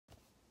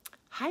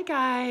Hi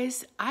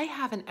guys, I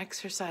have an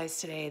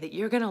exercise today that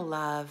you're gonna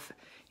love.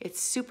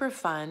 It's super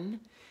fun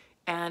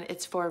and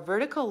it's for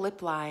vertical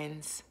lip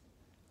lines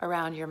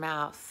around your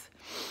mouth.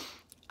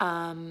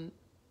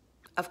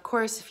 Of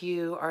course, if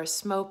you are a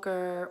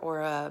smoker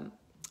or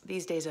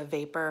these days a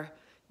vapor,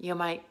 you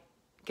might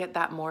get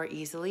that more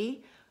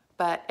easily,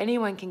 but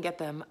anyone can get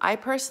them. I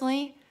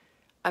personally,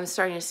 I'm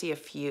starting to see a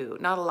few,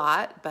 not a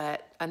lot,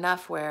 but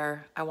enough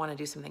where I wanna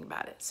do something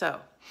about it.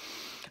 So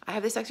I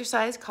have this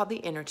exercise called the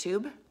inner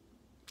tube.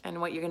 And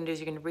what you're gonna do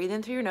is you're gonna breathe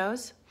in through your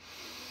nose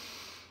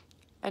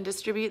and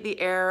distribute the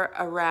air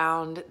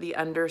around the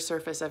under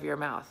surface of your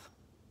mouth.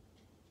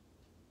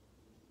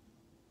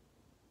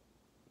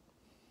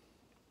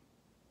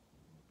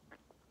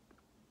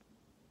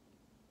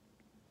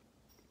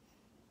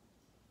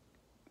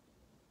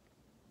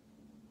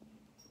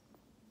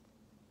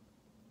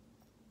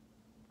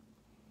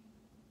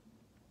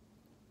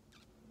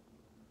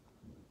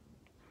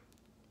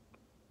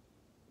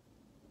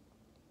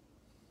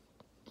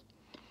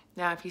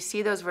 Now, if you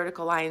see those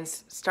vertical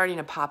lines starting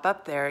to pop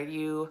up there,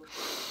 you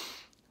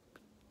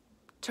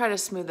try to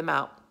smooth them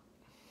out.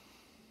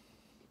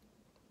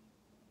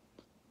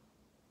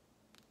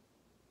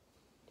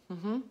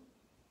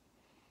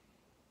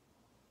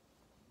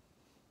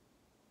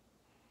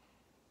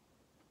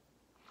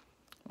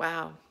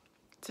 Wow,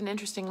 it's an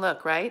interesting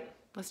look, right?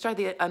 Let's try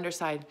the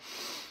underside.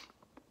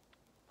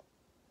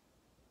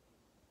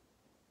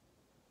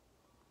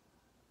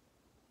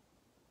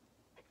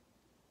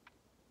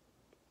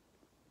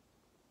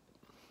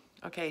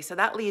 Okay, so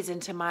that leads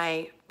into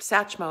my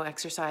Satchmo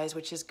exercise,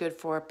 which is good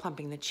for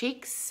plumping the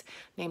cheeks,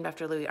 named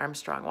after Louis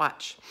Armstrong.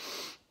 Watch.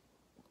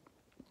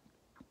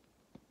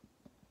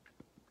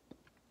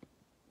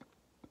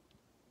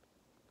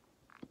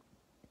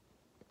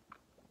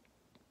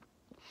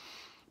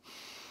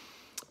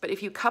 But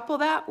if you couple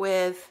that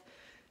with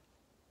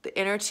the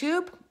inner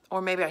tube, or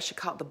maybe I should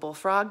call it the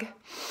bullfrog,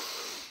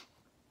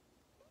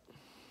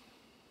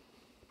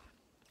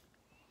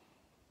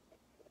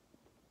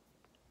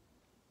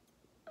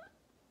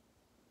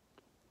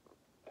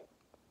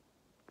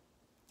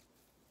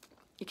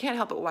 you can't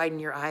help but widen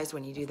your eyes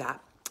when you do that.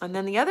 And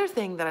then the other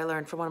thing that I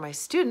learned from one of my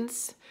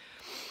students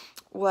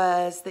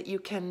was that you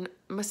can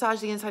massage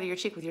the inside of your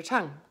cheek with your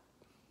tongue.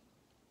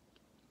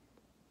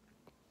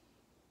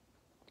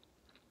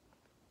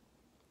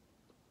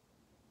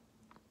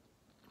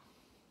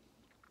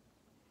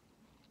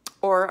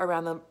 Or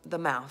around the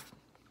mouth.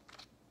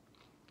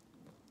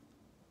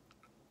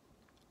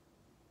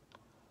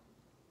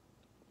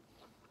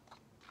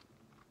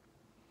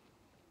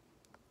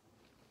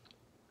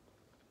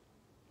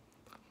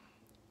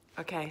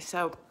 Okay,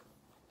 so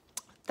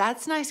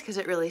that's nice because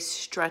it really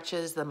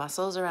stretches the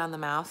muscles around the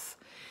mouth.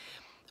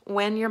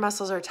 When your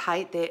muscles are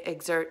tight, they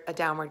exert a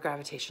downward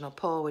gravitational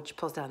pull, which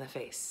pulls down the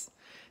face.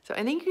 So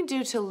anything you can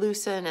do to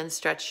loosen and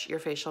stretch your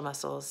facial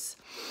muscles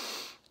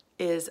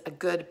is a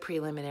good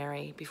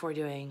preliminary before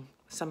doing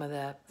some of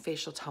the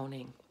facial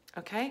toning,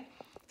 okay?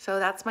 So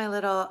that's my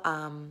little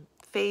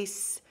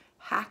face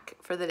hack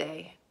for the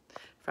day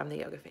from the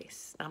Yoga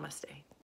Face. Namaste.